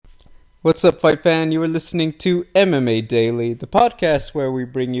What's up, fight fan? You are listening to MMA Daily, the podcast where we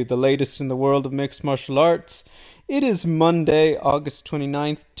bring you the latest in the world of mixed martial arts. It is Monday, August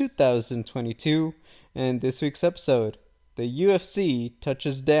 29th, 2022, and this week's episode, the UFC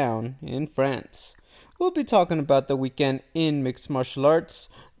touches down in France. We'll be talking about the weekend in mixed martial arts,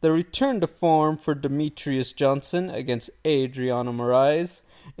 the return to form for Demetrious Johnson against Adriano Moraes,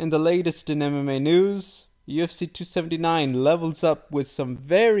 and the latest in MMA news. UFC 279 levels up with some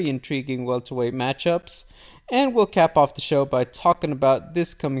very intriguing welterweight matchups, and we'll cap off the show by talking about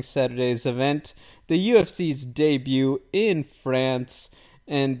this coming Saturday's event, the UFC's debut in France,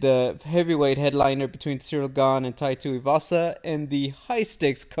 and the heavyweight headliner between Cyril Gane and Taito Ivasa, and the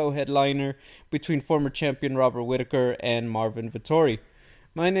high-stakes co-headliner between former champion Robert Whittaker and Marvin Vettori.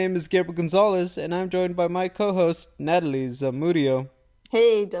 My name is Gabriel Gonzalez, and I'm joined by my co-host, Natalie Zamudio.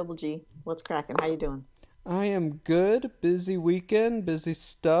 Hey, Double G. What's cracking? How you doing? I am good. Busy weekend, busy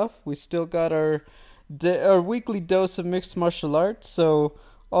stuff. We still got our weekly dose of mixed martial arts. So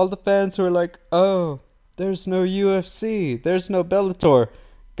all the fans who are like, "Oh, there's no UFC, there's no Bellator,"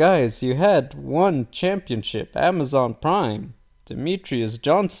 guys, you had one championship, Amazon Prime, Demetrious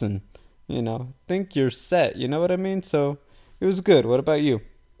Johnson. Think you're set. You know what I mean? So it was good. What about you?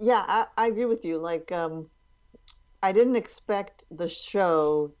 Yeah, I agree with you. I didn't expect the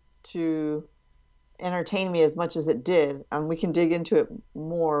show to entertain me as much as it did. We can dig into it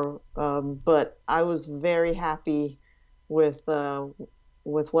more, but I was very happy with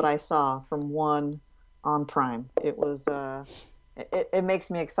what I saw from one on Prime. It was it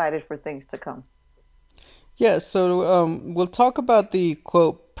makes me excited for things to come. Yeah, so we'll talk about the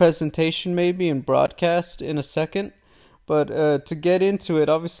quote presentation maybe and broadcast in a second, but to get into it,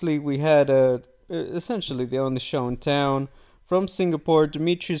 obviously we had essentially the only show in town. From Singapore,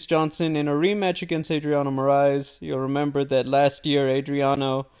 Demetrious Johnson in a rematch against Adriano Moraes. You'll remember that last year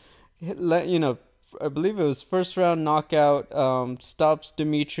Adriano, I believe it was first round knockout, stops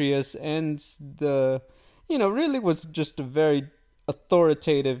Demetrious, and really was just a very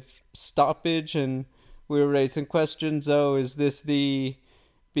authoritative stoppage. And we were raising questions. Oh, is this the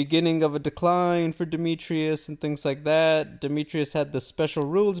beginning of a decline for Demetrious and things like that? Demetrious had the special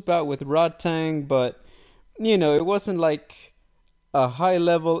rules bout with Rodtang, but it wasn't like a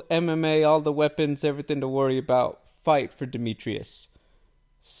high-level MMA, all the weapons, everything to worry about fight for Demetrious.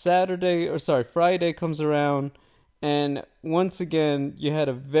 Friday comes around, and once again, you had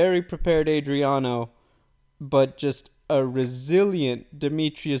a very prepared Adriano, but just a resilient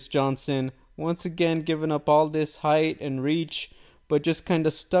Demetrious Johnson, once again giving up all this height and reach, but just kind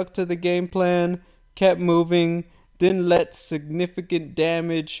of stuck to the game plan, kept moving, didn't let significant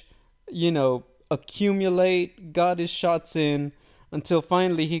damage, accumulate, got his shots in, until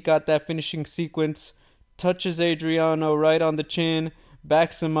finally he got that finishing sequence, touches Adriano right on the chin,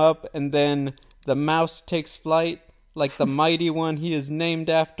 backs him up, and then the mouse takes flight like the mighty one he is named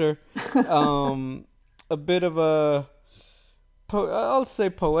after. A bit of I'll say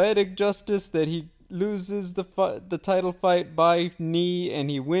poetic justice that he loses the title fight by knee, and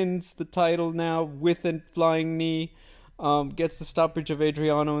he wins the title now with a flying knee. Gets the stoppage of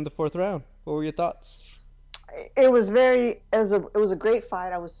Adriano in the fourth round. What were your thoughts? It was a great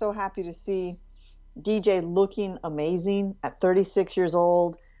fight. I was so happy to see DJ looking amazing at 36 years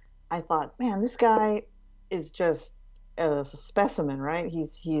old. I thought, man, this guy is just a specimen, right?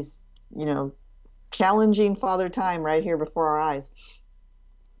 He's challenging Father Time right here before our eyes.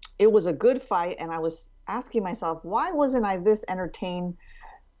 It was a good fight, and I was asking myself, why wasn't I this entertained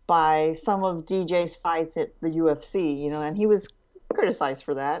by some of DJ's fights at the UFC? And he was criticized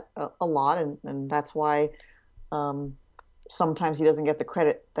for that a lot, and that's why sometimes he doesn't get the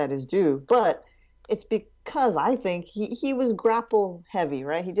credit that is due. But it's because I think he was grapple heavy,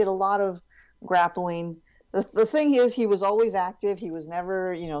 right? He did a lot of grappling. The thing is, he was always active. He was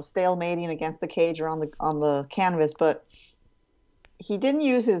never, stalemating against the cage or on the canvas, but he didn't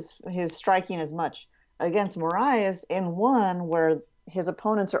use his striking as much against Moraes in one where his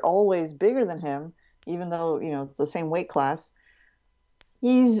opponents are always bigger than him, even though, it's the same weight class.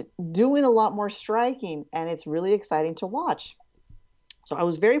 He's doing a lot more striking, and it's really exciting to watch. So I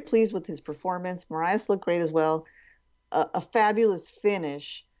was very pleased with his performance. Moraes looked great as well. A fabulous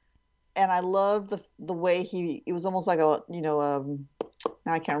finish. And I love the way it was almost like now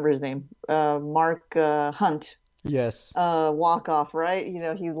I can't remember his name, Mark Hunt. Yes. Walk off, right?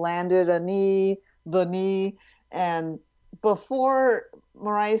 He landed the knee, and before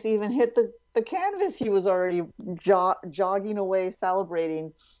Moraes even hit the canvas, he was already jogging away,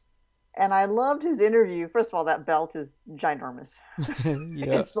 celebrating. And I loved his interview. First of all, that belt is ginormous.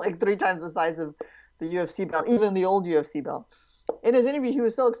 Yeah. It's like 3 times the size of the UFC belt, even the old UFC belt. In his interview, he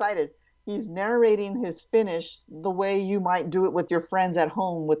was so excited. he's narrating his finish the way you might do it with your friends at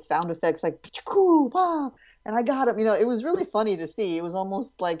home with sound effects like "Pichakoo, bah," and I got him. It was really funny to see. It was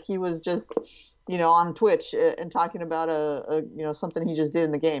almost like he was just, on Twitch and talking about something he just did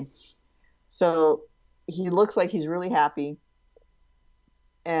in the game. So he looks like he's really happy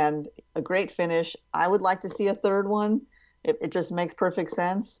and a great finish. I would like to see a third one. It just makes perfect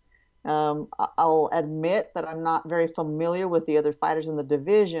sense. I'll admit that I'm not very familiar with the other fighters in the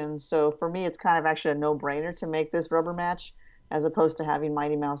division, so for me, it's kind of actually a no-brainer to make this rubber match as opposed to having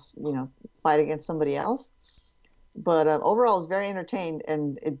Mighty Mouse, fight against somebody else. But overall, I was very entertained,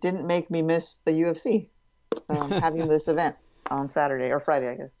 and it didn't make me miss the UFC having this event on Saturday or Friday,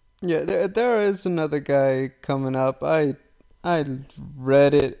 I guess. Yeah, there is another guy coming up. I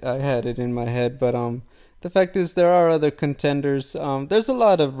read it, I had it in my head, but the fact is there are other contenders. There's a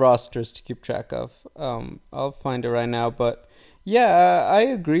lot of rosters to keep track of. I'll find it right now, but yeah, I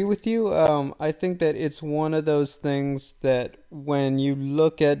agree with you. I think that it's one of those things that when you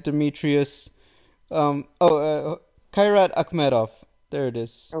look at Demetrius, Kairat Akhmedov. There it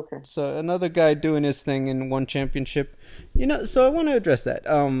is. Okay. So another guy doing his thing in one championship. So I want to address that.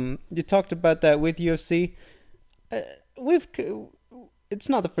 You talked about that with UFC. It's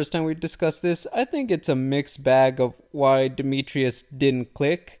not the first time we've discussed this. I think it's a mixed bag of why Demetrius didn't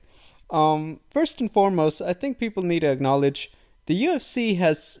click. First and foremost, I think people need to acknowledge the UFC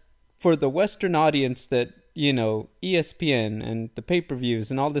has, for the Western audience that, ESPN and the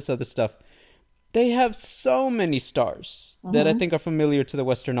pay-per-views and all this other stuff, they have so many stars that I think are familiar to the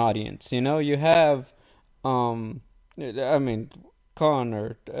Western audience. You have,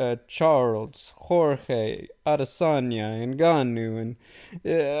 Conor, Charles, Jorge, Adesanya, Ngannou, and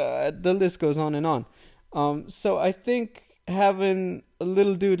the list goes on and on. So I think having a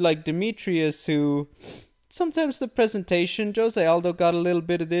little dude like Demetrius, who sometimes the presentation, Jose Aldo got a little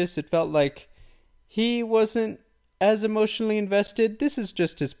bit of this. It felt like he wasn't as emotionally invested. This is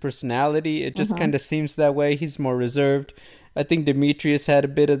just his personality. It just kind of seems that way. He's more reserved. I think Demetrius had a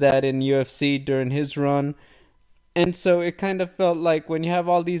bit of that in UFC during his run. And so it kind of felt like when you have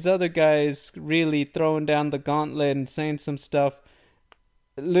all these other guys really throwing down the gauntlet and saying some stuff,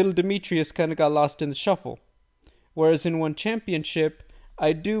 little Demetrius kind of got lost in the shuffle. Whereas in one championship,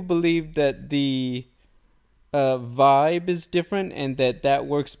 I do believe that the vibe is different and that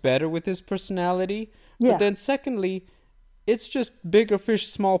works better with his personality. Yeah. But then secondly, it's just bigger fish,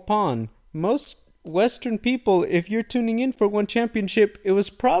 small pond. Most Western people, if you're tuning in for one championship, it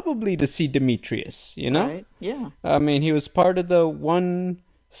was probably to see Demetrius, Right. Yeah. I mean, he was part of the 1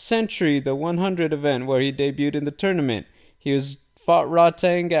 century, the 100 event where he debuted in the tournament. He fought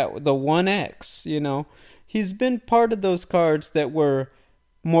Rodtang at the 1X, He's been part of those cards that were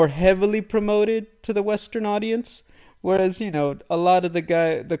more heavily promoted to the Western audience. Whereas, a lot of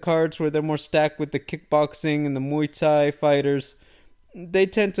the cards where they're more stacked with the kickboxing and the Muay Thai fighters, they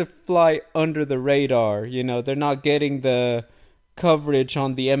tend to fly under the radar. They're not getting the coverage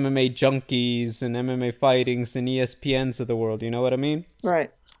on the MMA junkies and MMA fightings and ESPNs of the world. You know what I mean?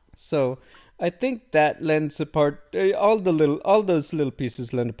 Right. So I think that lends a part. All those little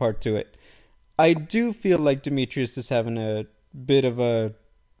pieces lend a part to it. I do feel like Demetrius is having a bit of a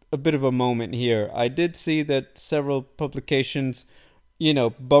moment here. I did see that several publications,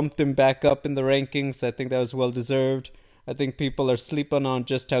 bumped him back up in the rankings. I think that was well deserved. I think people are sleeping on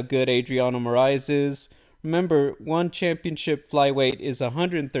just how good Adriano Moraes is. Remember, one championship flyweight is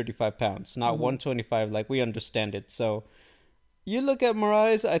 135 pounds, not 125 like we understand it. So you look at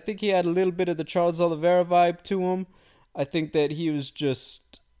Moraes, I think he had a little bit of the Charles Oliveira vibe to him. I think that he was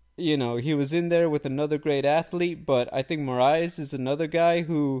just, he was in there with another great athlete, but I think Moraes is another guy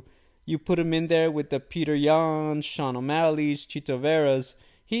who you put him in there with the Peter Yan, Sean O'Malley's, Chito Veras,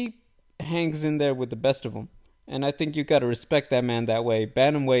 he hangs in there with the best of them. And I think you got to respect that man that way.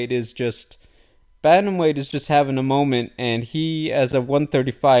 Bantamweight is just having a moment, and he, as a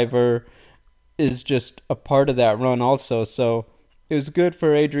 135er, is just a part of that run also. So it was good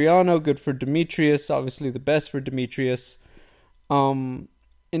for Adriano, good for Demetrius, obviously the best for Demetrius. In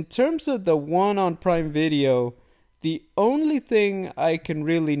terms of the one on Prime Video, the only thing I can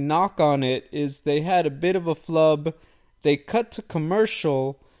really knock on it is they had a bit of a flub. They cut to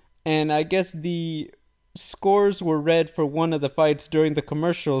commercial, and I guess the scores were read for one of the fights during the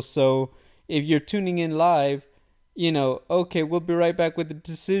commercial. So if you're tuning in live, okay, we'll be right back with the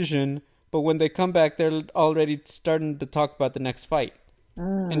decision. But when they come back, they're already starting to talk about the next fight.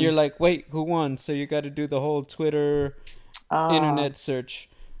 And you're like, wait, who won? So you got to do the whole Twitter, internet search.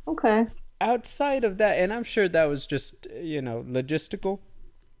 Okay. Outside of that, and I'm sure that was just, logistical.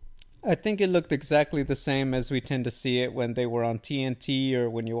 I think it looked exactly the same as we tend to see it when they were on TNT or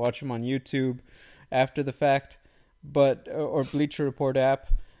when you watch them on YouTube after the fact, but or Bleacher Report app.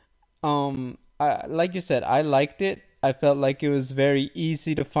 Like you said, I liked it. I felt like it was very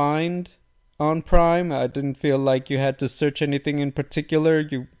easy to find on Prime. I didn't feel like you had to search anything in particular.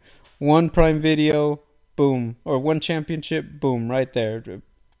 You one Prime Video, boom, or one championship, boom, right there,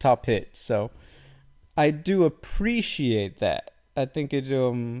 top hit. So I do appreciate that. I think it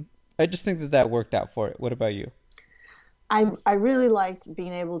I just think that that worked out for it. What about you? I really liked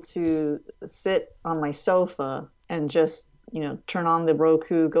being able to sit on my sofa and just, turn on the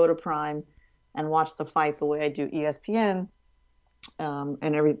Roku, go to Prime, and watch the fight the way I do ESPN, and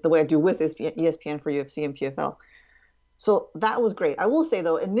the way I do with ESPN for UFC and PFL. So that was great. I will say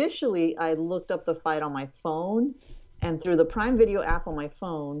though, initially I looked up the fight on my phone, and through the Prime Video app on my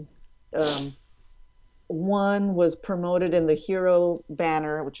phone, one was promoted in the hero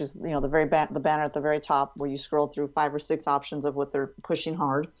banner, which is the banner at the very top where you scroll through 5 or 6 options of what they're pushing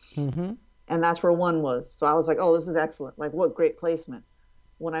hard, and that's where one was. So I was like, oh, this is excellent! Like, what great placement.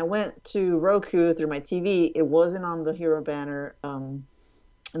 When I went to Roku through my TV, it wasn't on the hero banner. In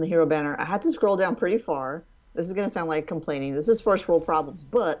the hero banner, I had to scroll down pretty far. This is going to sound like complaining. This is first world problems,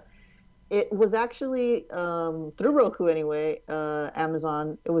 but it was actually through Roku anyway,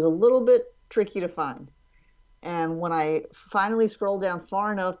 Amazon. It was a little bit tricky to find. And when I finally scrolled down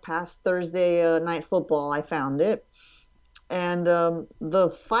far enough past Thursday night football, I found it. And the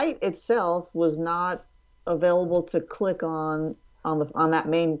fight itself was not available to click on that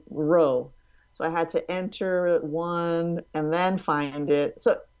main row. So I had to enter one and then find it.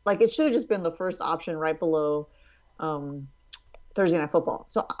 So like it should have just been the first option right below Thursday Night Football.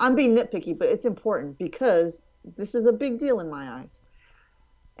 So I'm being nitpicky, but it's important because this is a big deal in my eyes.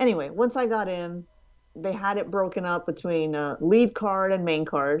 Anyway, once I got in, they had it broken up between lead card and main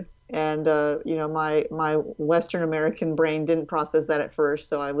card. And, my Western American brain didn't process that at first.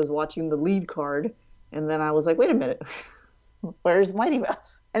 So I was watching the lead card. And then I was like, wait a minute, where's Mighty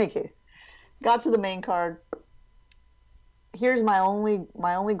Mouse? Any case, got to the main card. Here's my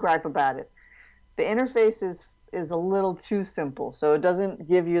only gripe about it. The interface is a little too simple. So it doesn't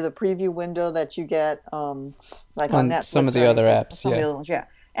give you the preview window that you get like on Netflix. Some of the other apps, some of the other ones, yeah.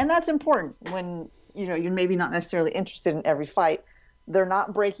 And that's important when you're maybe not necessarily interested in every fight. They're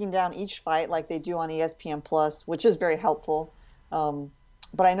not breaking down each fight like they do on ESPN Plus, which is very helpful.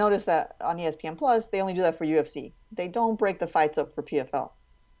 But I noticed that on ESPN Plus, they only do that for UFC. They don't break the fights up for PFL.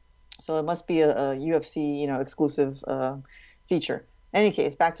 So it must be a UFC, exclusive feature. In any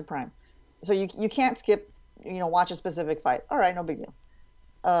case, back to Prime. So you can't skip, watch a specific fight. All right, no big deal.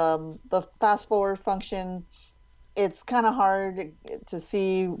 The fast forward function, it's kind of hard to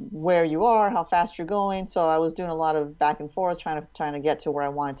see where you are, how fast you're going. So I was doing a lot of back and forth, trying to get to where I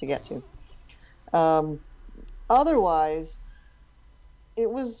wanted to get to. Otherwise, it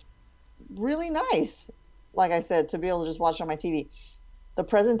was really nice, like I said, to be able to just watch on my TV. The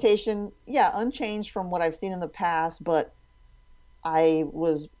presentation, yeah, unchanged from what I've seen in the past, but I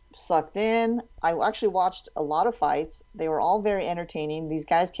was sucked in. I actually watched a lot of fights. They were all very entertaining. These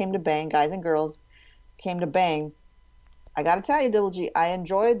guys came to bang, guys and girls came to bang. I got to tell you, Double G, I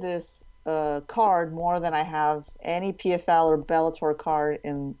enjoyed this card more than I have any PFL or Bellator card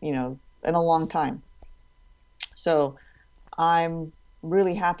in a long time. So I'm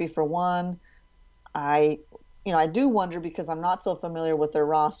really happy for one. I do wonder, because I'm not so familiar with their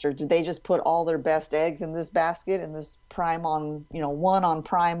roster. Did they just put all their best eggs in this basket, in this Prime on, one on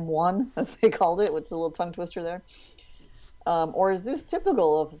Prime one, as they called it, which is a little tongue twister there? Or is this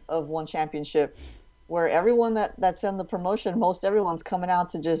typical of one championship, where everyone that's in the promotion, most everyone's coming out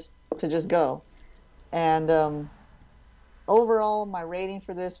to just go? And overall, my rating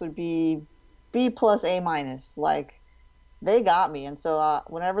for this would be B plus A minus. Like, they got me. And so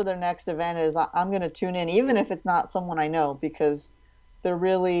whenever their next event is, I'm going to tune in, even if it's not someone I know, because they're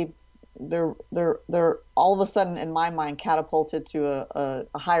all of a sudden, in my mind, catapulted to a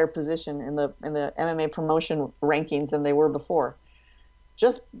higher position in the MMA promotion rankings than they were before,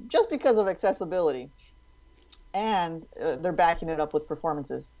 just because of accessibility. And they're backing it up with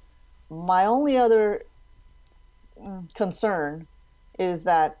performances. My only other concern is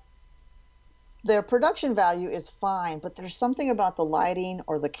that their production value is fine, but there's something about the lighting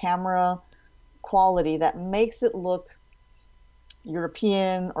or the camera quality that makes it look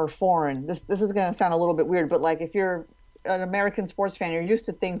European or foreign. This is going to sound a little bit weird, but like, if you're an American sports fan, you're used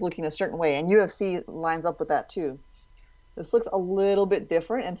to things looking a certain way, and UFC lines up with that too. This looks a little bit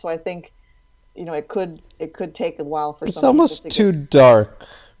different, and so I think it could take a while for. It's almost too dark,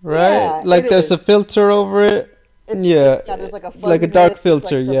 right? Yeah, like there's a filter over it. Yeah, yeah, there's like a like a fuzziness, dark it's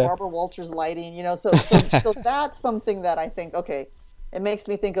filter. like the Yeah. Barbara Walters lighting, so that's something that I think, okay, it makes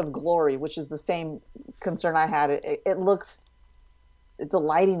me think of Glory, which is the same concern I had. It looks, the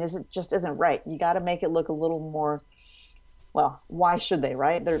lighting isn't, just isn't right. You got to make it look a little more, well, why should they,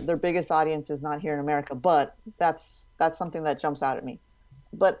 right? Their biggest audience is not here in America, but that's something that jumps out at me.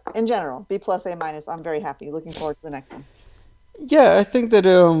 But in general, B plus, A minus, I'm very happy. Looking forward to the next one. Yeah, I think that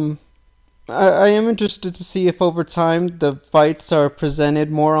I am interested to see if over time the fights are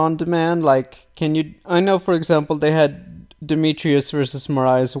presented more on demand. Like, can you? I know, for example, they had Demetrius versus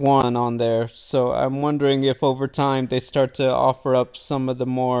Moraes 1 on there, so I'm wondering if over time they start to offer up some of the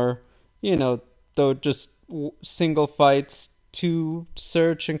more, though just single fights to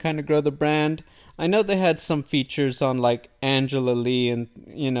search and kind of grow the brand. I know they had some features on like Angela Lee and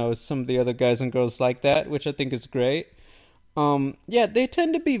some of the other guys and girls like that, which I think is great. Yeah, they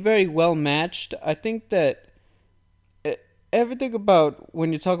tend to be very well matched. I think that e- everything about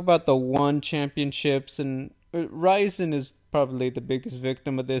when you talk about the one championships and Ryzen is probably the biggest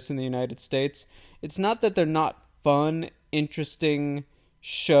victim of this in the United States. It's not that they're not fun, interesting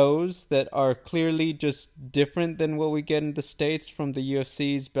shows that are clearly just different than what we get in the States from the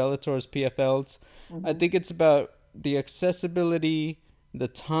UFCs, Bellators, PFLs. I Hmm. think it's about the accessibility, the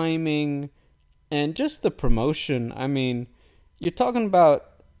timing, and just the promotion. I mean, you're talking about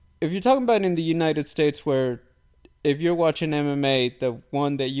if you're talking about in the United States where if you're watching MMA, the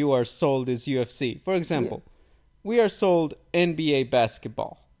one that you are sold is UFC. For Yeah. example, we are sold NBA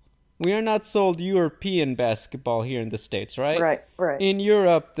basketball. We are not sold European basketball here in the States, right? Right, right. In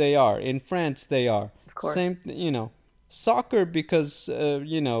Europe, they are. In France, they are. Of course. Same, soccer because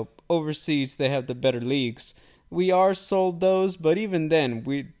overseas they have the better leagues. We are sold those, but even then,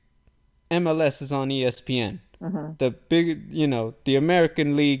 we MLS is on ESPN. Hmm. The big, the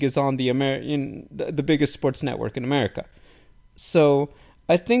American League is on the biggest sports network in America. So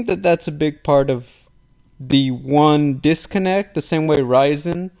I think that that's a big part of the one disconnect. The same way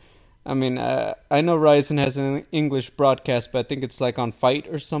Ryzen. I mean, I know Ryzen has an English broadcast, but I think it's like on Fight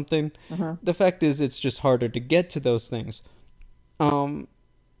or something. Hmm. The fact is, it's just harder to get to those things. Um,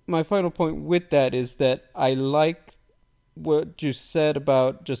 my final point with that is that I like what you said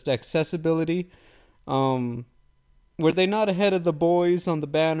about just accessibility. Um, were they not ahead of the boys on the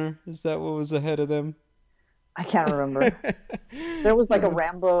banner? Is that what was ahead of them? I can't remember. There was like a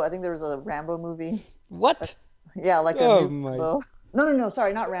Rambo. I think there was a Rambo movie. What? Yeah, like a Oh new my. Rambo. No, no, no.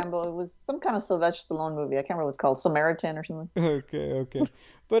 Sorry, not Rambo. It was some kind of Sylvester Stallone movie. I can't remember what it's called. Samaritan or something. Okay, okay.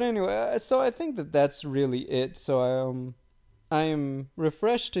 But anyway, so I think that that's really it. So I am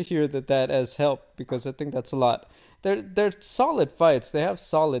refreshed to hear that that has helped because I think that's a lot. They're solid fights. They have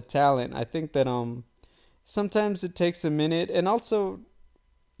solid talent. I think that sometimes it takes a minute, and also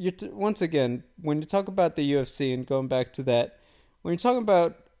once again when you talk about the UFC and going back to that, when you're talking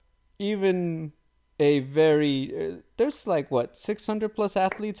about even a very there's like what 600 plus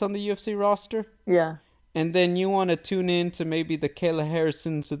athletes on the UFC roster, Yeah. and then you want to tune in to maybe the Kayla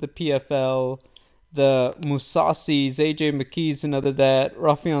Harrisons of the PFL, the Musasis, AJ McKees and other that,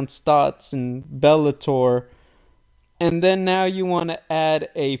 Rafion Stotts and Bellator, and then now you want to add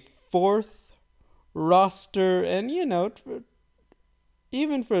a fourth roster, and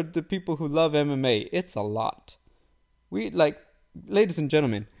even for the people who love MMA, it's a lot. We like, ladies and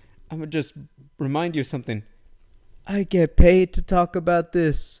gentlemen, I'm gonna just remind you of something. I get paid to talk about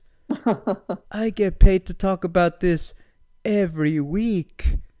this. I get paid to talk about this every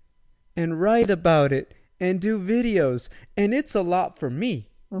week and write about it and do videos, and it's a lot for me.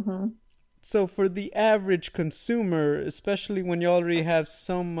 Hmm. So for the average consumer, especially when you already have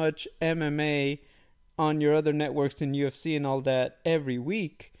so much MMA on your other networks and UFC and all that every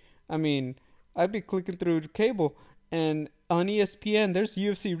week, I mean, I'd be clicking through cable and on ESPN there's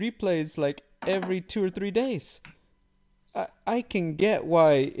UFC replays like every 2 or 3 days. I can get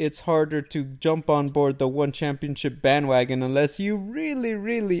why it's harder to jump on board the one championship bandwagon unless you really,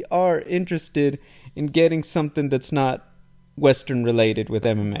 really are interested in getting something that's not Western related with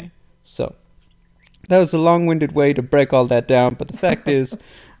MMA. So that was a long-winded way to break all that down, but the fact is,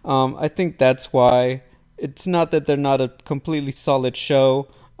 I think that's why it's not that they're not a completely solid show.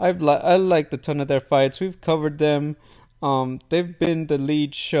 I liked a ton of their fights. We've covered them. They've been the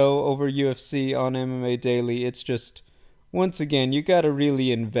lead show over UFC on MMA Daily. It's just once again, you got to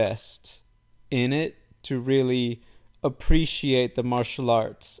really invest in it to really appreciate the martial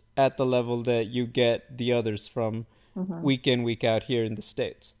arts at the level that you get the others from Hmm. week in, week out here in the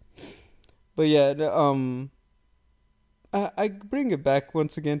States. But yeah, I bring it back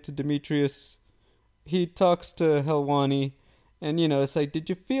once again to Demetrius. He talks to Helwani, And, it's like, did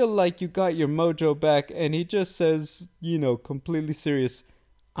you feel like you got your mojo back? And he just says, completely serious,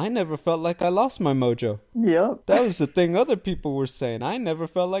 I never felt like I lost my mojo. Yep. That was the thing other people were saying. I never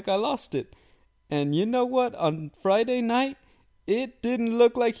felt like I lost it. And you know what? On Friday night, it didn't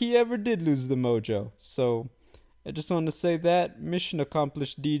look like he ever did lose the mojo. So I just want to say that. Mission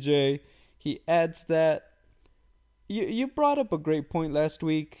accomplished, DJ. He adds that. You brought up a great point last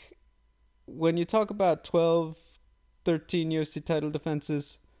week. When you talk about 12, 13 UFC title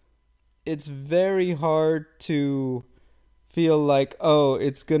defenses, it's very hard to feel like, oh,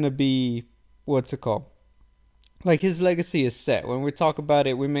 it's going to be, what's it called? Like, his legacy is set. When we talk about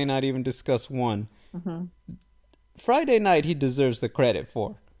it, we may not even discuss one. Mm-hmm. Friday night, he deserves the credit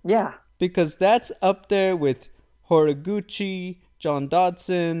for. Yeah. Because that's up there with Horiguchi, John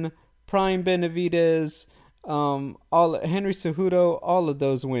Dodson, Prime Benavidez, all Henry Cejudo, all of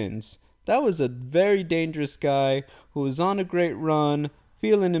those wins. That was a very dangerous guy who was on a great run,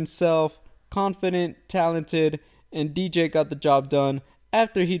 feeling himself, confident, talented, and DJ got the job done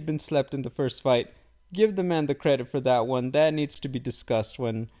after he'd been slept in the first fight. Give the man the credit for that one. That needs to be discussed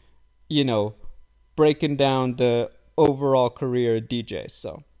when, breaking down the overall career of DJ.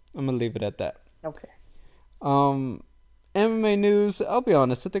 So I'm going to leave it at that. Okay. MMA news, I'll be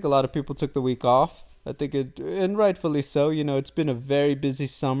honest, I think a lot of people took the week off. I think and rightfully so. It's been a very busy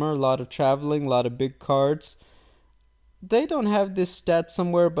summer, a lot of traveling, a lot of big cards. They don't have this stat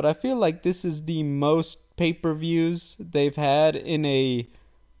somewhere, but I feel like this is the most pay-per-views they've had in a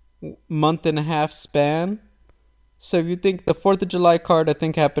month and a half span. So if you think the 4th of July card, I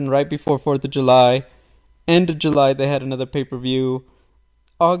think, happened right before 4th of July. End of July, they had another pay-per-view.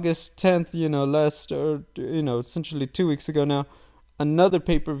 August 10th, essentially 2 weeks ago now, another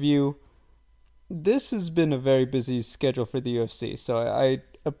pay-per-view. This has been a very busy schedule for the UFC, so I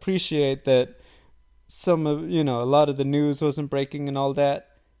appreciate that some of, a lot of the news wasn't breaking and all that.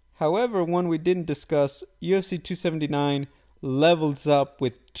 However, one we didn't discuss, UFC 279 levels up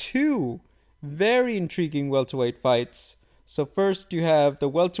with 2 very intriguing welterweight fights. So first you have the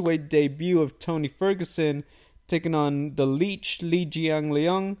welterweight debut of Tony Ferguson taking on the Leech Li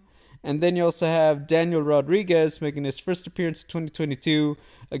Jiangliang. And then you also have Daniel Rodriguez making his first appearance in 2022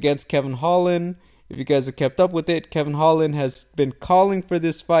 against Kevin Holland. If you guys have kept up with it, Kevin Holland has been calling for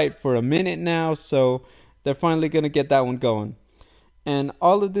this fight for a minute now, so they're finally going to get that one going. And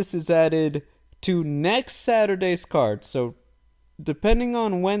all of this is added to next Saturday's card. So depending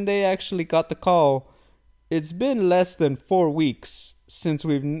on when they actually got the call, it's been less than 4 weeks since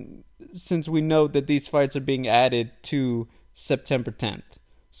we know that these fights are being added to September 10th.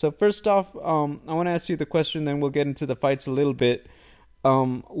 So first off, I want to ask you the question, then we'll get into the fights a little bit.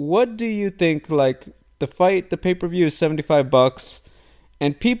 What do you think? Like, the pay-per-view is $75,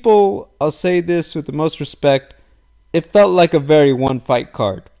 and people, I'll say this with the most respect, it felt like a very one-fight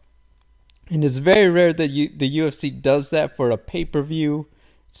card. And it's very rare that the UFC does that for a pay-per-view.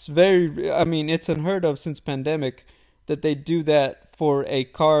 It's unheard of since pandemic that they do that for a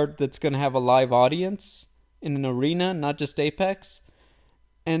card that's going to have a live audience in an arena, not just Apex.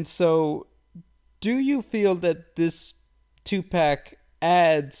 And so, do you feel that this 2-pack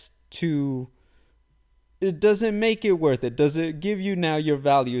adds to... Does it make it worth it? Does it give you now your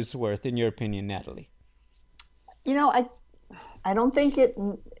value's worth, in your opinion, Natalie? I don't think it...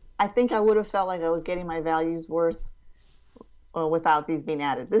 I think I would have felt like I was getting my value's worth without these being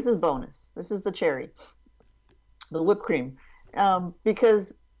added. This is bonus. This is the cherry. The whipped cream.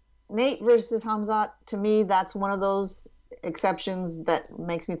 Because Nate versus Khamzat, to me, that's one of those exceptions that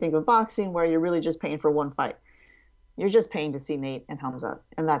makes me think of boxing where you're really just paying for one fight. You're just paying to see Nate and Khamzat,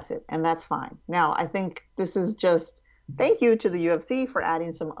 and that's it. And that's fine. Now, I think this is just thank you to the UFC for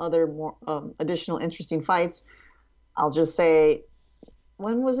adding some other more additional interesting fights. I'll just say,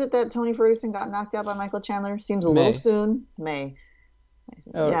 when was it that Tony Ferguson got knocked out by Michael Chandler? Seems a little soon. May.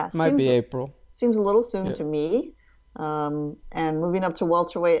 Might be April. Seems a little soon to me. And moving up to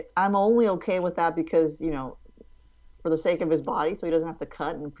welterweight, I'm only okay with that because, for the sake of his body, so he doesn't have to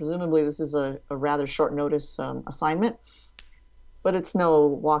cut. And presumably this is a rather short notice assignment. But it's no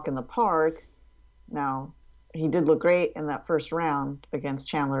walk in the park. Now, he did look great in that first round against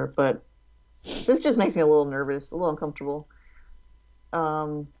Chandler, but this just makes me a little nervous, a little uncomfortable.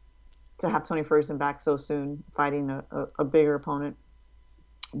 To have Tony Ferguson back so soon, fighting a bigger opponent.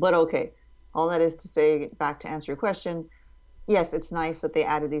 But okay, all that is to say, back to answer your question, yes, it's nice that they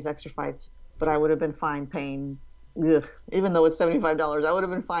added these extra fights, but I would have been fine paying, even though it's $75, I would have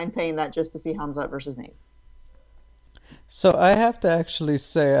been fine paying that just to see Khamzat versus Nate. So I have to actually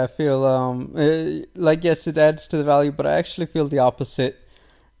say, I feel yes, it adds to the value, but I actually feel the opposite.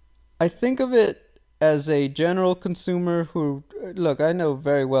 I think of it as a general consumer who, look, I know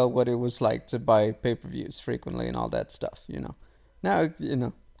very well what it was like to buy pay-per-views frequently and all that stuff, you know. Now, you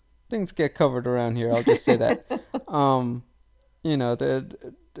know, things get covered around here, I'll just say that. Um, you know,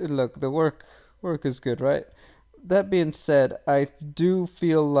 look, the work is good, right? That being said, I do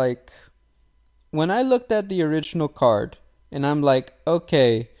feel like when I looked at the original card and I'm like,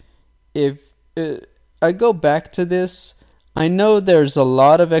 okay, if I go back to this, I know there's a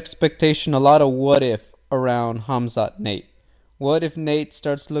lot of expectation, a lot of what if around Hamzat Nate. What if Nate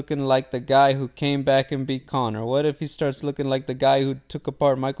starts looking like the guy who came back and beat Conor? What if he starts looking like the guy who took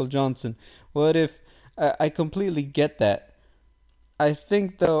apart Michael Johnson? What if I completely get that. I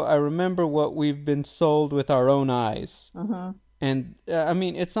think though I remember what we've been sold with our own eyes. Hmm. And I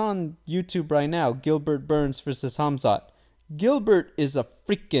mean, it's on YouTube right now. Gilbert Burns versus Hamzat. Gilbert is a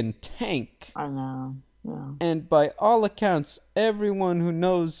freaking tank. I know. Yeah. And by all accounts, everyone who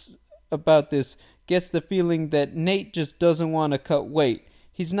knows about this gets the feeling that Nate just doesn't want to cut weight.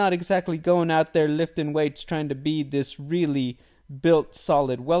 He's not exactly going out there lifting weights trying to be this really built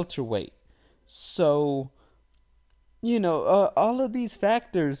solid welterweight. So, you know, all of these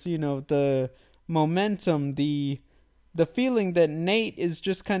factors, you know, the momentum, the feeling that Nate is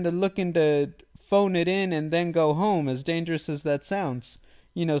just kind of looking to phone it in and then go home, as dangerous as that sounds,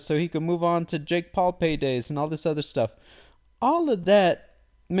 you know, so he could move on to Jake Paul paydays and all this other stuff. All of that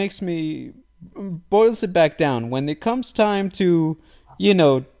makes me boils it back down. When it comes time to, you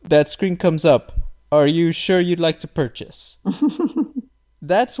know, that screen comes up, are you sure you'd like to purchase?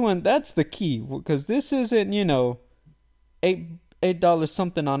 That's the key, because this isn't, you know, $8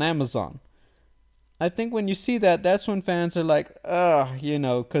 something on Amazon. I think when you see that, that's when fans are like, you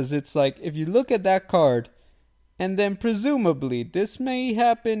know, because it's like, if you look at that card, and then presumably this may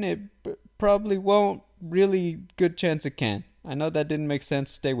happen, it probably won't, really good chance it can. I know that didn't make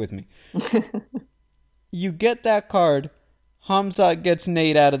sense, stay with me. You get that card, Hamzat gets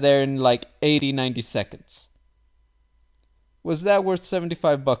Nate out of there in like 80, 90 seconds. Was that worth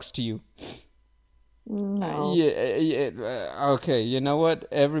 $75 to you? No. Okay, you know what?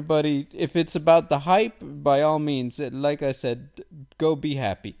 Everybody, if it's about the hype, by all means, like I said, go be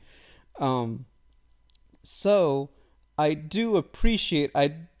happy. So, I do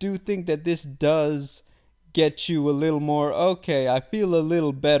think that this does get you a little more, okay, I feel a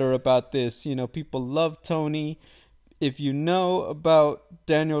little better about this. You know, people love Tony. If you know about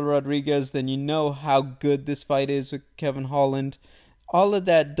Daniel Rodriguez, then you know how good this fight is with Kevin Holland. All of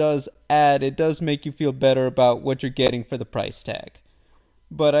that does add, it does make you feel better about what you're getting for the price tag.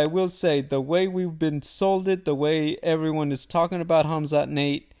 But I will say, the way we've been sold it, the way everyone is talking about Hamzat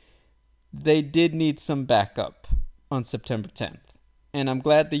Nate, they did need some backup on September 10th. And I'm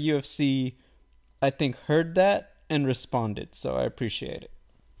glad the UFC, I think, heard that and responded. So I appreciate it.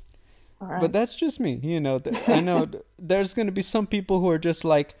 All right. But that's just me. You know, I know there's going to be some people who are just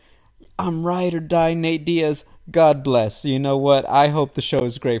like, I'm ride or die Nate Diaz. God bless. You know what? I hope the show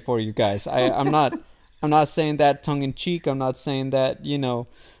is great for you guys. I'm not saying that tongue in cheek. I'm not saying that, you know,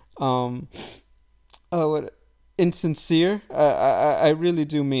 insincere. I really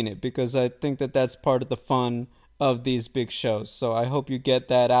do mean it, because I think that that's part of the fun of these big shows. So I hope you get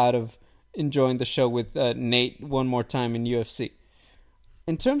that out of enjoying the show with Nate one more time in UFC.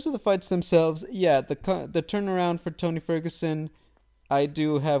 In terms of the fights themselves, yeah, the turnaround for Tony Ferguson, I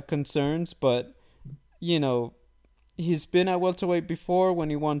do have concerns, but, you know, he's been at welterweight before when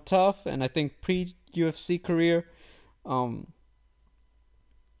he won tough, and I think pre-UFC career. The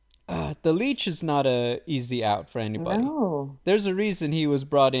Leech is not a easy out for anybody. No. There's a reason he was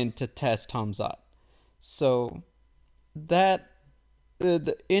brought in to test Hamzat. So, that,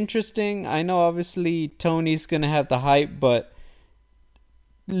 interesting. I know obviously Tony's going to have the hype, but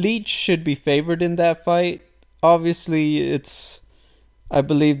Leech should be favored in that fight. Obviously, I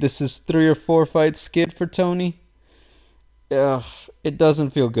believe this is 3 or 4 fight skid for Tony. It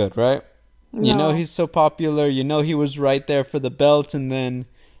doesn't feel good, right? No. You know he's so popular. You know he was right there for the belt, and then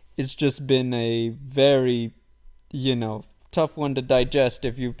it's just been a very, you know, tough one to digest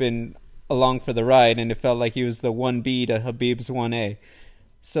if you've been along for the ride, and it felt like he was the 1B to Habib's 1A.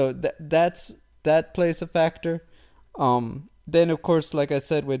 So that plays a factor. Then, of course, like I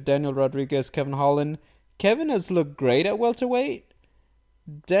said, with Daniel Rodriguez, Kevin Holland, Kevin has looked great at welterweight.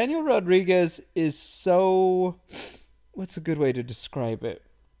 Daniel Rodriguez is so... What's a good way to describe it?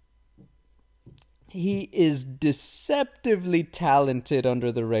 He is deceptively talented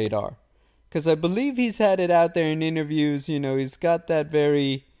under the radar. Because I believe he's had it out there in interviews, you know, he's got that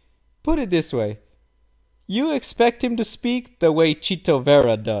very... Put it this way. You expect him to speak the way Chito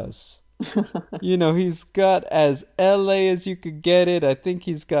Vera does. You know, he's got as LA as you could get it. I think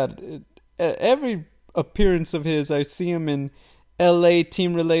he's got every appearance of his, I see him in LA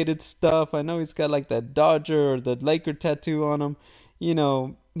team related stuff. I know he's got like that Dodger or the Laker tattoo on him. You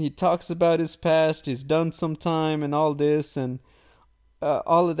know, he talks about his past, he's done some time and all this and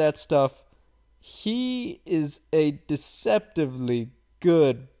all of that stuff. He is a deceptively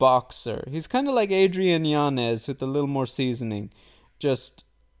good boxer. He's kind of like Adrian Yanez with a little more seasoning. Just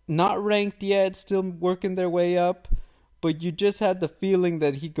not ranked yet, still working their way up, but you just had the feeling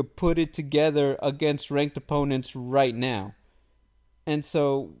that he could put it together against ranked opponents right now. And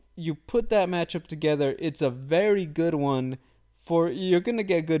so you put that matchup together, it's a very good one. You're going to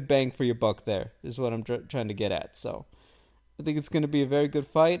get good bang for your buck there, is what I'm trying to get at. So I think it's going to be a very good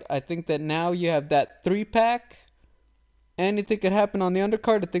fight. I think that now you have that 3-pack. Anything could happen on the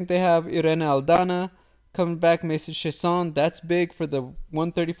undercard. I think they have Irene Aldana coming back, Macy Chiasson. That's big for the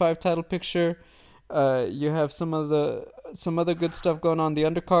 135 title picture. You have some other good stuff going on the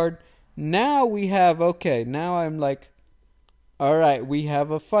undercard. Now we have, now I'm like, all right, we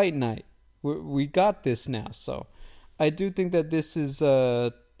have a fight night. We got this now. So I do think that this is,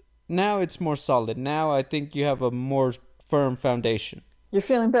 now it's more solid. Now I think you have a more firm foundation. You're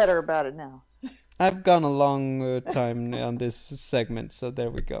feeling better about it now. I've gone a long time on this segment, so there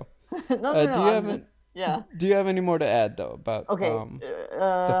we go. Do you have any more to add, though, about the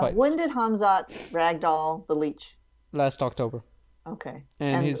fight? When did Khamzat ragdoll the Leech? Last October. Okay.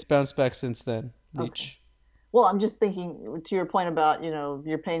 And he's bounced back since then, Leech. Okay. Well, I'm just thinking, to your point about,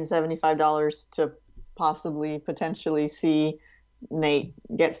 you're paying $75 to potentially see Nate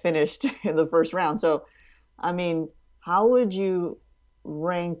get finished in the first round. So, I mean, how would you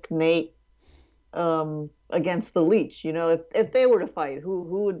rank Nate against the Leech? If they were to fight,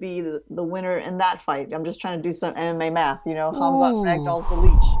 who would be the winner in that fight? I'm just trying to do some MMA math. Khamzat ragdolls the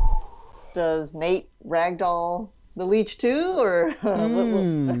Leech. Does Nate ragdoll the Leech too, or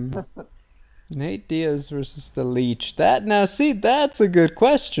Nate Diaz versus the Leech? That's a good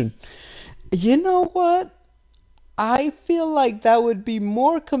question. You know what? I feel like that would be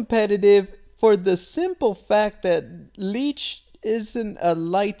more competitive for the simple fact that Leech isn't a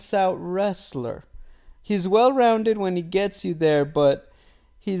lights out wrestler. He's well rounded when he gets you there, but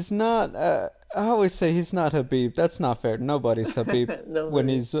he's not. I always say he's not Khabib. That's not fair. Nobody's Khabib.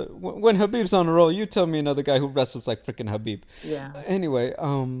 When Khabib's on a roll, you tell me another guy who wrestles like freaking Khabib. Yeah. Anyway,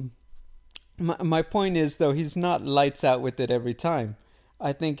 my point is though, he's not lights out with it every time.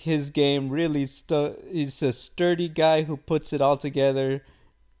 I think his game really he's a sturdy guy who puts it all together.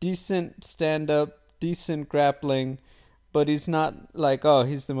 Decent stand up, decent grappling. But he's not like,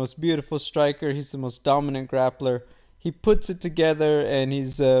 he's the most beautiful striker, he's the most dominant grappler. He puts it together, and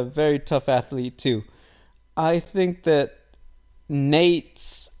he's a very tough athlete too. I think that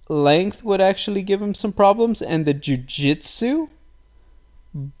Nate's length would actually give him some problems, and the jiu-jitsu.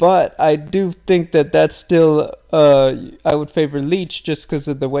 But I do think that that's still, I would favor Leech just because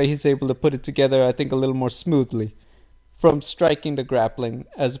of the way he's able to put it together, I think, a little more smoothly. From striking to grappling,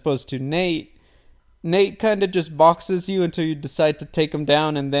 as opposed to Nate. Nate kind of just boxes you until you decide to take him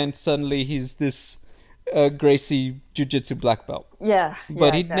down, and then suddenly he's this Gracie Jiu-Jitsu black belt. Yeah.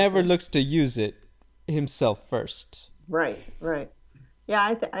 But he exactly. never looks to use it himself first. Right.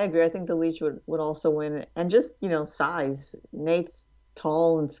 Yeah, I agree. I think the Leech would also win. And just, size. Nate's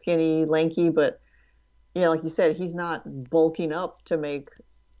tall and skinny, lanky, but, like you said, he's not bulking up to make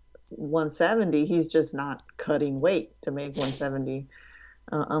 170. He's just not cutting weight to make 170.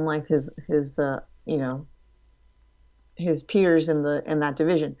 Unlike his peers in that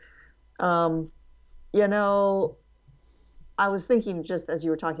division. I was thinking, just as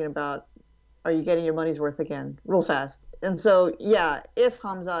you were talking about, are you getting your money's worth again real fast? And so, yeah, if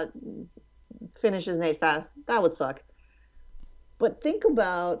Khamzat finishes Nate fast, that would suck. But think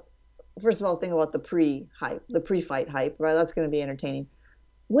about the pre-fight hype, right? That's going to be entertaining.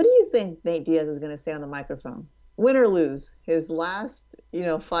 What do you think Nate Diaz is going to say on the microphone? Win or lose, his last,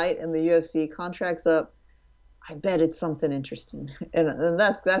 fight in the UFC, contract's up. I bet it's something interesting, and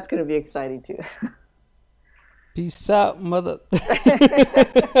that's going to be exciting too. Peace out, mother. Yeah,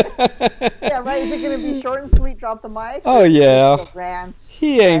 right. Is it going to be short and sweet? Drop the mic. Oh yeah. Rant.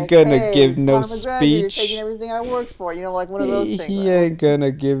 He ain't gonna give no Conor McGregor, speech. You're taking everything I worked for. Like one of those things. He ain't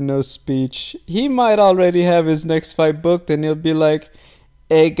gonna give no speech. He might already have his next fight booked, and he'll be like,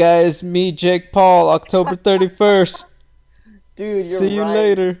 "Hey guys, me Jake Paul, October 31st. Dude, you're See you right.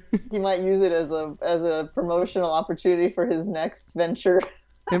 later." He might use it as a promotional opportunity for his next venture.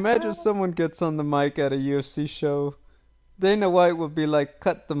 Imagine someone gets on the mic at a UFC show. Dana White would be like,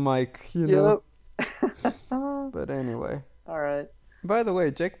 "Cut the mic," know. But anyway. All right. By the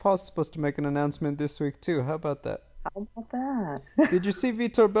way, Jake Paul's supposed to make an announcement this week too. How about that? How about that? Did you see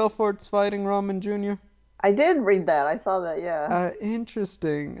Vitor Belfort's fighting Roman Jr.? I did read that. I saw that. Yeah.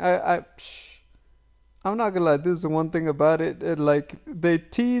 Interesting. I'm not gonna lie. This is the one thing about it. Like they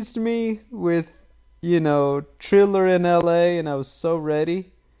teased me with, Triller in L.A. and I was so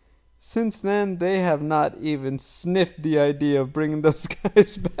ready. Since then, they have not even sniffed the idea of bringing those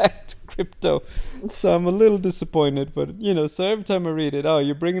guys back to crypto. So I'm a little disappointed. But so every time I read it, oh,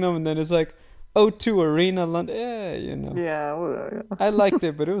 you're bringing them, and then it's like O2 Arena, London. Yeah. Yeah. Whatever. I liked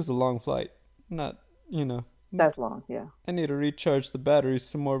it, but it was a long flight. Not, you know. That's long. Yeah. I need to recharge the batteries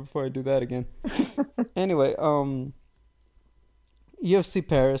some more before I do that again. Anyway, UFC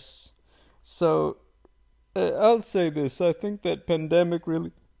Paris. So I'll say this: I think that pandemic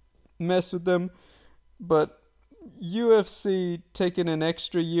really messed with them, but UFC taking an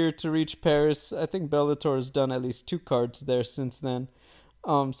extra year to reach Paris. I think Bellator has done at least two cards there since then,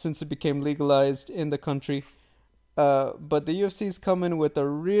 since it became legalized in the country. But the UFC is coming with a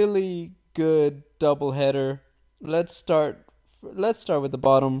really good doubleheader. Let's start. Let's start with the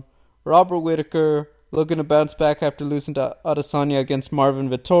bottom. Robert Whitaker looking to bounce back after losing to Adesanya against Marvin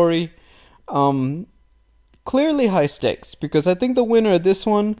Vettori. Um, Clearly high stakes because I think the winner of this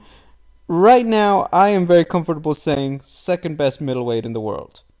one, right now, I am very comfortable saying second best middleweight in the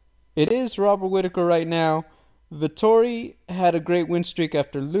world. It is Robert Whitaker right now. Vettori had a great win streak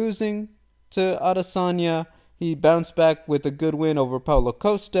after losing to Adesanya. He bounced back with a good win over Paulo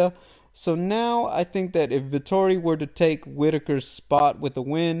Costa. So now I think that if Vettori were to take Whitaker's spot with a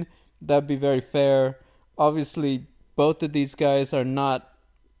win, that'd be very fair. Obviously, both of these guys are not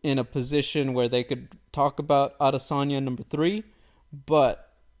in a position where they could talk about Adesanya number 3,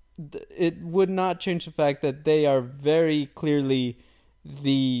 but it would not change the fact that they are very clearly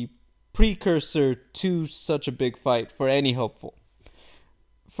the precursor to such a big fight for any hopeful.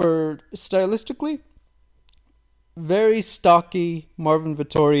 For stylistically, very stocky Marvin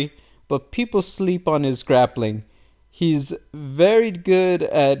Vettori, but people sleep on his grappling. He's very good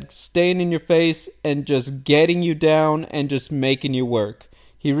at staying in your face and just getting you down and just making you work.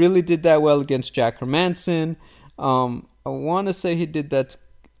 He really did that well against Jack Hermanson. I want to say he did that.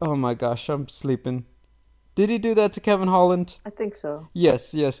 Oh my gosh, I'm sleeping. Did he do that to Kevin Holland? I think so.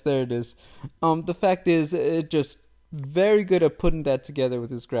 Yes, there it is. The fact is, it just very good at putting that together with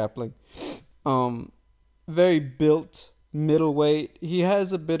his grappling. Very built middleweight. He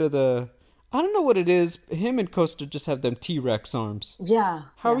has a bit of the, I don't know what it is. Him and Costa just have them T-Rex arms. Yeah.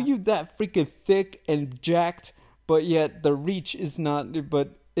 How yeah. are you that freaking thick and jacked, but yet the reach is not,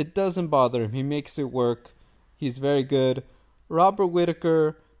 but it doesn't bother him. He makes it work. He's very good. Robert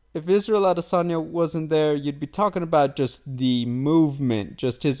Whitaker, if Israel Adesanya wasn't there, you'd be talking about just the movement,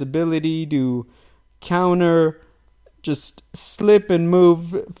 just his ability to counter, just slip and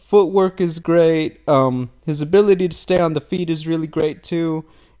move. Footwork is great. His ability to stay on the feet is really great too.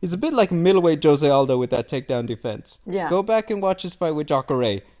 He's a bit like middleweight Jose Aldo with that takedown defense. Yeah. Go back and watch his fight with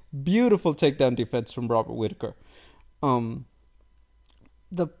Jacare. Beautiful takedown defense from Robert Whitaker.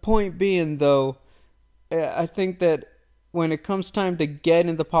 The point being, though, I think that when it comes time to get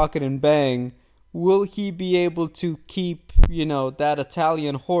in the pocket and bang, will he be able to keep, that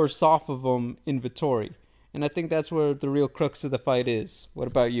Italian horse off of him in Vettori? And I think that's where the real crux of the fight is. What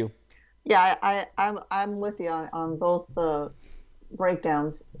about you? Yeah, I'm with you on both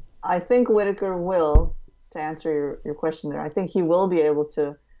breakdowns. I think Whitaker will, to answer your question there, I think he will be able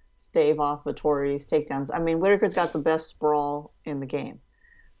to stave off Vettori's takedowns. I mean, Whitaker's got the best sprawl in the game.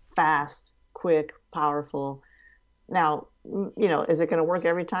 Fast, quick, powerful. Now, is it going to work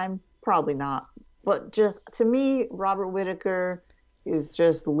every time? Probably not. But just, to me, Robert Whitaker is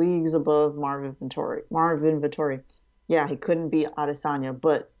just leagues above Marvin Vettori. Yeah, he couldn't beat Adesanya,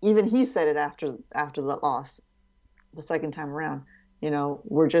 but even he said it after the loss, the second time around.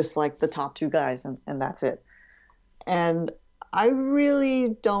 We're just like the top two guys, and that's it. And I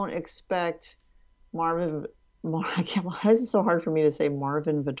really don't expect Why is it so hard for me to say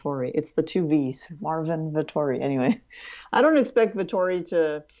Marvin Vettori? It's the two V's, Marvin Vettori. Anyway, I don't expect Vettori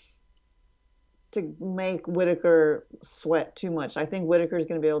to make Whitaker sweat too much. I think Whitaker is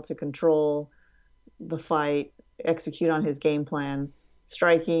going to be able to control the fight, execute on his game plan,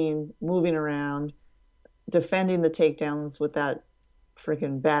 striking, moving around, defending the takedowns with that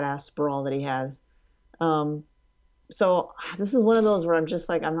freaking badass sprawl that he has. So this is one of those where I'm just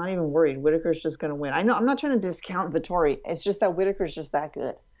like, I'm not even worried. Whitaker's just going to win. I know I'm not trying to discount Vettori. It's just that Whitaker's just that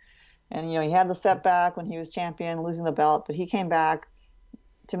good. And, he had the setback when he was champion, losing the belt, but he came back.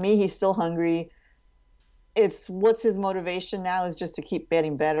 To me, he's still hungry. What's his motivation now is just to keep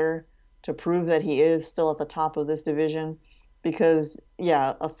getting better, to prove that he is still at the top of this division. because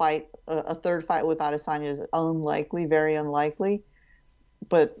yeah, a third fight with Adesanya is unlikely, very unlikely.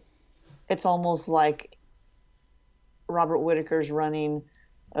 But it's almost like Robert Whitaker's running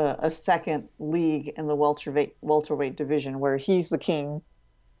a second league in the welterweight division where he's the king,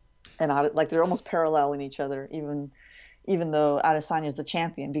 and like they're almost paralleling each other, even though Adesanya is the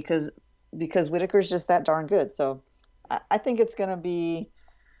champion because Whitaker's just that darn good. So I think it's going to be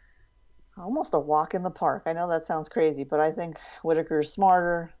almost a walk in the park. I know that sounds crazy, but I think Whitaker's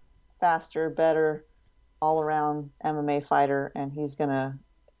smarter, faster, better, all around MMA fighter, and he's going to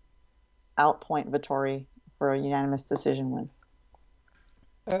outpoint Vettori for a unanimous decision win.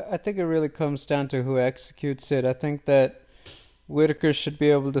 I think it really comes down to who executes it. I think that Whitaker should be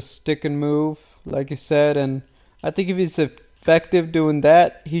able to stick and move, like you said, and I think if he's effective doing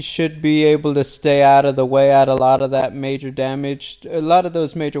that, he should be able to stay out of the way at a lot of that major damage, a lot of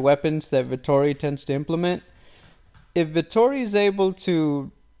those major weapons that Vettori tends to implement. If Vettori is able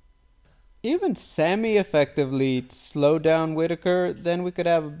to even semi-effectively slow down Whitaker, then we could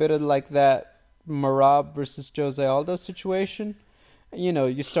have a bit of like that Merab versus Jose Aldo situation.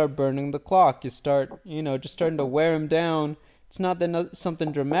 You start burning the clock. You start, just starting to wear him down. It's not that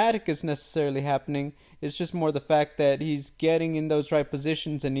something dramatic is necessarily happening. It's just more the fact that he's getting in those right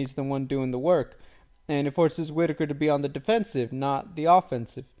positions and he's the one doing the work. And it forces Whitaker to be on the defensive, not the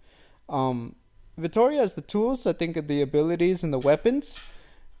offensive. Vettori has the tools, I think, the abilities and the weapons.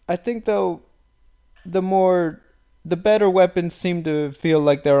 I think, though, the better weapons seem to feel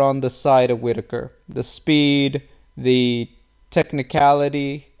like they're on the side of Whitaker. The speed, the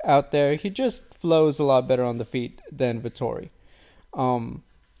technicality out there. He just flows a lot better on the feet than Vettori.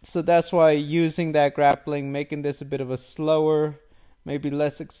 So that's why using that grappling, making this a bit of a slower, maybe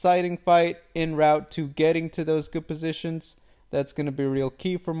less exciting fight en route to getting to those good positions, that's going to be real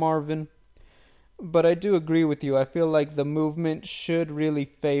key for Marvin. But I do agree with you. I feel like the movement should really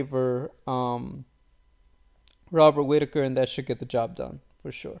favor Robert Whitaker, and that should get the job done,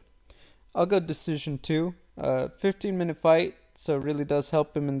 for sure. I'll go decision 2. 15-minute fight, so it really does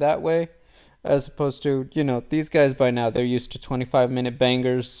help him in that way. As opposed to, these guys by now, they're used to 25-minute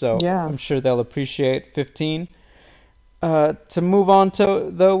bangers, so yeah. I'm sure they'll appreciate 15. To move on to,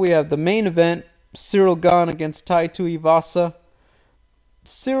 though, we have the main event, Ciryl Gane against Tai Tuivasa.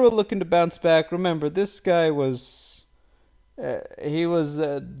 Ciryl looking to bounce back. Remember, this guy was... he was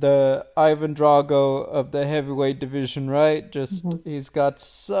the Ivan Drago of the heavyweight division, right? He's got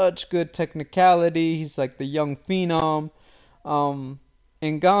such good technicality. He's like the young phenom.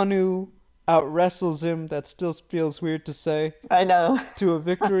 Ngannou out-wrestles him. That still feels weird to say. I know. To a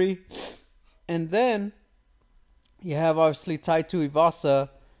victory. And then you have, obviously, Tai Tuivasa.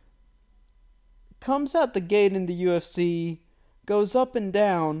 Comes out the gate in the UFC, goes up and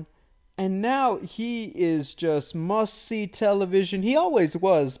down, and now he is just must-see television. He always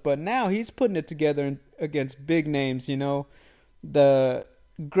was, but now he's putting it together against big names, the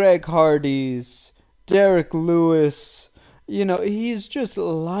Greg Hardys, Derek Lewis. He's just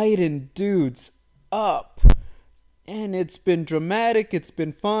lighting dudes up. And it's been dramatic. It's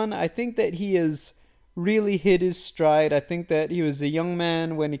been fun. I think that he has really hit his stride. I think that he was a young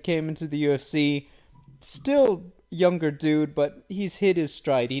man when he came into the UFC. Still younger dude, but he's hit his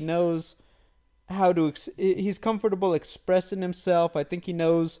stride. He knows how to... he's comfortable expressing himself. I think he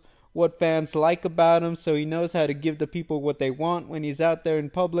knows what fans like about him, so he knows how to give the people what they want when he's out there in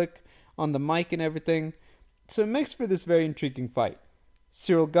public, on the mic and everything. So it makes for this very intriguing fight.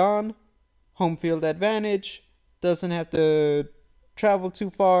 Ciryl Gane, home field advantage, doesn't have to travel too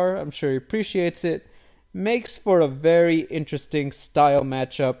far. I'm sure he appreciates it. Makes for a very interesting style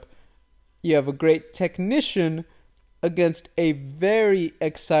matchup. You have a great technician against a very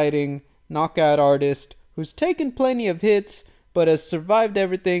exciting knockout artist who's taken plenty of hits but has survived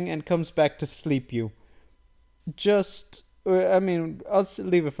everything and comes back to sleep you. I'll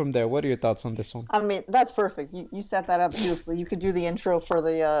leave it from there. What are your thoughts on this one? That's perfect. You set that up beautifully. You could do the intro for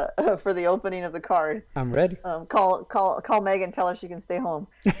the for the opening of the card. I'm ready. Call Megan, tell her she can stay home.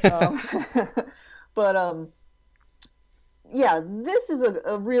 Yeah, this is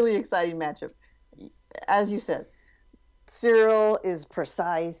a really exciting matchup. As you said, Ciryl is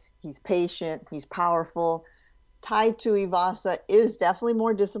precise. He's patient. He's powerful. Tai Tuivasa is definitely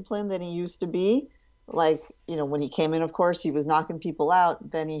more disciplined than he used to be. Like, when he came in, of course, he was knocking people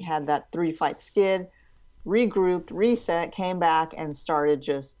out. Then he had that 3-fight skid, regrouped, reset, came back, and started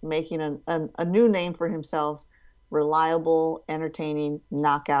just making a new name for himself. Reliable, entertaining,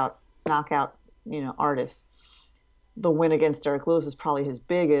 knockout, artist. The win against Derek Lewis is probably his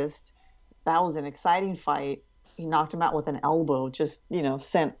biggest. That was an exciting fight. He knocked him out with an elbow, just,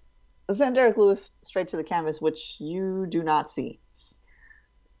 sent send Derek Lewis straight to the canvas, which you do not see.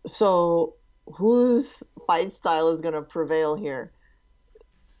 So whose fight style is going to prevail here?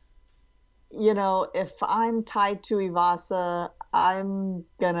 If I'm tied to Ivasa, I'm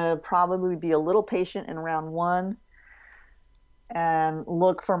going to probably be a little patient in round one and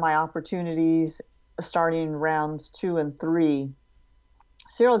look for my opportunities starting rounds 2 and 3.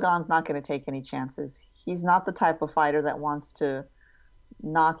 Ciryl Gane's not going to take any chances. He's not the type of fighter that wants to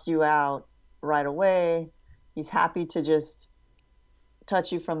knock you out right away. He's happy to just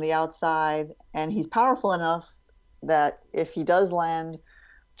touch you from the outside, and he's powerful enough that if he does land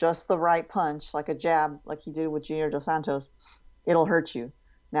just the right punch, like a jab, like he did with Junior Dos Santos, it'll hurt you.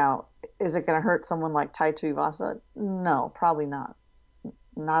 Now, is it going to hurt someone like Tai Tuivasa? No, probably not.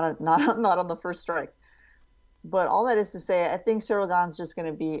 Not on the first strike. But all that is to say, I think Ciryl Gane's just going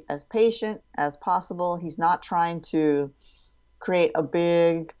to be as patient as possible. He's not trying to create a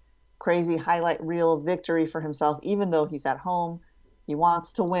big, crazy highlight reel victory for himself, even though he's at home. He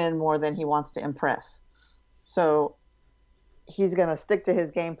wants to win more than he wants to impress. So he's going to stick to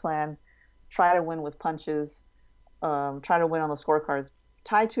his game plan, try to win with punches, try to win on the scorecards.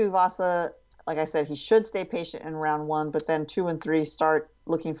 Tai Tuivasa, like I said, he should stay patient in round 1, but then 2 and 3 start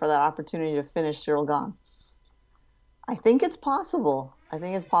looking for that opportunity to finish Ciryl Gane. I think it's possible. I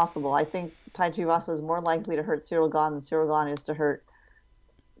think Tai Tuivasa is more likely to hurt Ciryl Gane than Ciryl Gane is to hurt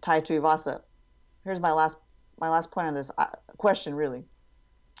Tai Tuivasa. Here's my last point on this question, really.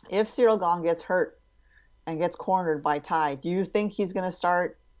 If Ciryl Gane gets hurt and gets cornered by Tai, do you think he's going to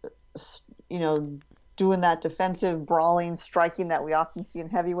start, doing that defensive, brawling, striking that we often see in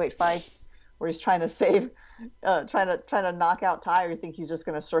heavyweight fights, where he's trying to trying to knock out Tai, or you think he's just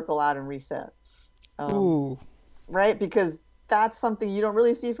going to circle out and reset? Ooh. Right? Because that's something you don't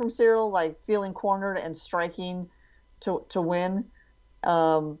really see from Ciryl, like feeling cornered and striking to win.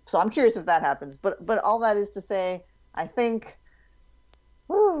 So I'm curious if that happens. But all that is to say, I think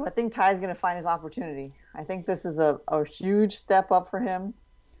Tai's going to find his opportunity. I think this is a huge step up for him,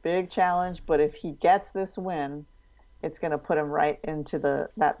 big challenge. But if he gets this win, it's going to put him right into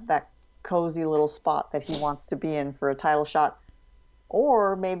that cozy little spot that he wants to be in for a title shot,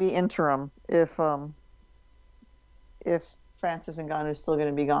 or maybe interim if Francis Ngannou is still going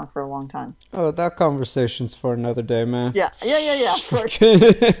to be gone for a long time. Oh, that conversation's for another day, man. Yeah. Of course.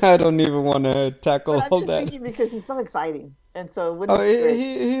 I don't even want to tackle all that. I'm just thinking because he's so exciting, and so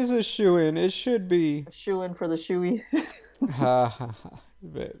he's a shoo-in. It should be a shoo-in for the shoey. Ha ha ha!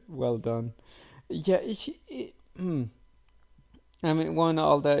 Well done. Yeah. I mean,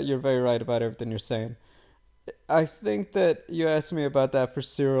 all that you're very right about everything you're saying. I think that you asked me about that for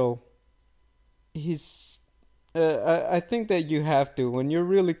Ciryl. I think that you have to. When you're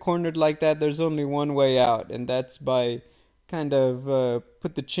really cornered like that, there's only one way out, and that's by kind of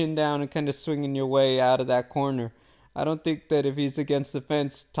put the chin down and kind of swinging your way out of that corner. I don't think that if he's against the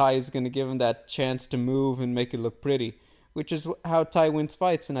fence, Tai is going to give him that chance to move and make it look pretty, which is how Tai wins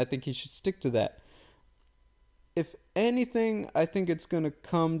fights, and I think he should stick to that. If anything, I think it's going to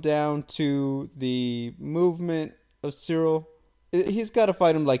come down to the movement of Ciryl. He's got to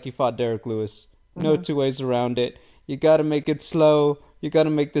fight him like he fought Derek Lewis. No two ways around it. You got to make it slow. You got to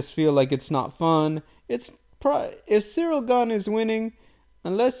make this feel like it's not fun. If Ciryl Gane is winning,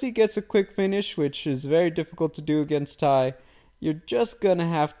 unless he gets a quick finish, which is very difficult to do against Tai, you're just going to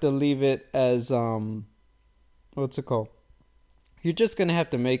have to leave it as, what's it called? You're just going to have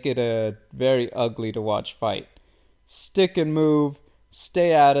to make it a very ugly to watch fight. Stick and move.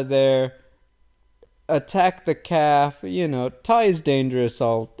 Stay out of there. Attack the calf. Tai is dangerous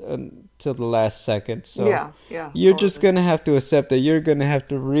all till the last second. So yeah, you're just going to have to accept that you're going to have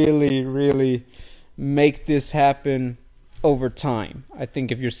to really, really make this happen over time, I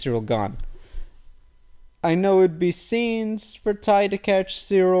think, if you're Ciryl Gane. I know it'd be scenes for Tai to catch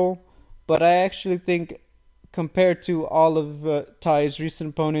Ciryl, but I actually think compared to all of Tai's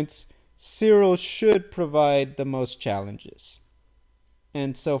recent opponents, Ciryl should provide the most challenges.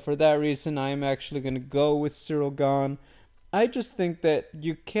 And so for that reason, I am actually going to go with Ciryl Gane. I just think that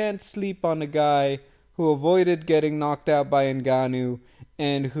you can't sleep on a guy who avoided getting knocked out by Ngannou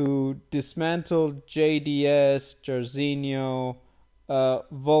and who dismantled JDS, Jairzinho,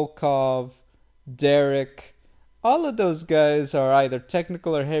 Volkov, Derek. All of those guys are either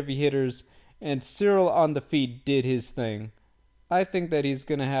technical or heavy hitters, and Ciryl on the feet did his thing. I think that he's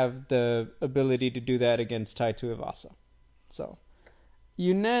going to have the ability to do that against Tai Tuivasa. So,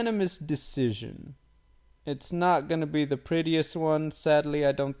 unanimous decision. It's not going to be the prettiest one, sadly,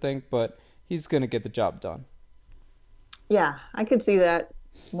 I don't think, but he's going to get the job done. Yeah, I could see that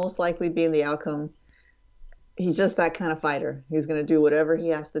most likely being the outcome. he's just that kind of fighter. He's going to do whatever he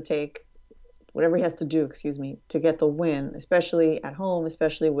has to take, whatever he has to do, excuse me, to get the win, especially at home,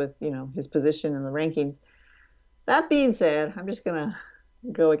 especially with, his position in the rankings. That being said, I'm just going to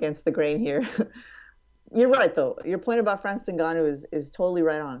go against the grain here. You're right, though. Your point about Francis Ngannou is totally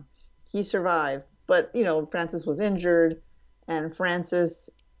right on. He survived, but, Francis was injured, and Francis,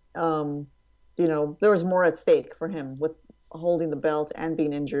 there was more at stake for him with holding the belt and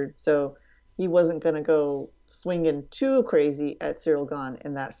being injured. So he wasn't going to go swinging too crazy at Cyril Gane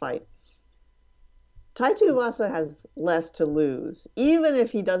in that fight. Tai Tuivasa has less to lose. Even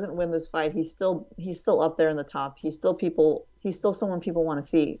if he doesn't win this fight, he's still up there in the top. He's still someone people want to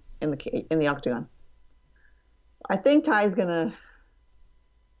see in the octagon. I think I'm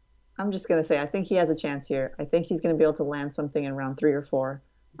just gonna say I think he has a chance here. I think he's gonna be able to land something in round 3 or 4.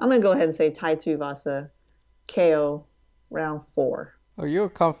 I'm gonna go ahead and say Tai Tuivasa KO round 4. Oh, you're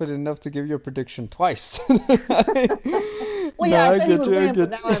confident enough to give your prediction twice. Well, yeah, I said he would win,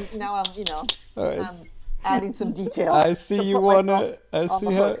 but now I'm I'm adding some detail. I see you wanna. I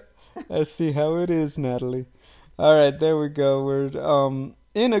see how it is, Natalie. All right, there we go. We're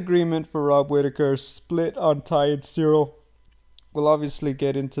in agreement for Rob Whittaker. Split on Tai and Cyril. We'll obviously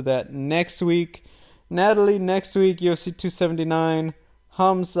get into that next week. Natalie, next week UFC 279.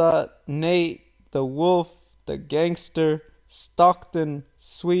 Hamzat, Nate, the Wolf, the Gangster, Stockton,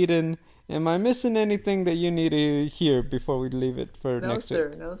 Sweden. Am I missing anything that you need to hear before we leave it for next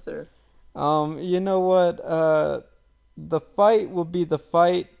week? No, sir. You know what? The fight will be the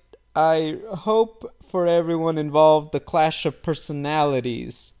fight. I hope for everyone involved the clash of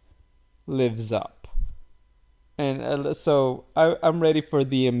personalities lives up. And so I'm ready for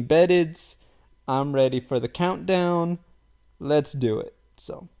the embeddeds. I'm ready for the countdown. Let's do it.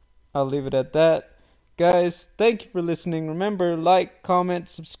 So I'll leave it at that. Guys, thank you for listening. Remember, like, comment,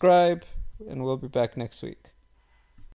 subscribe, and we'll be back next week.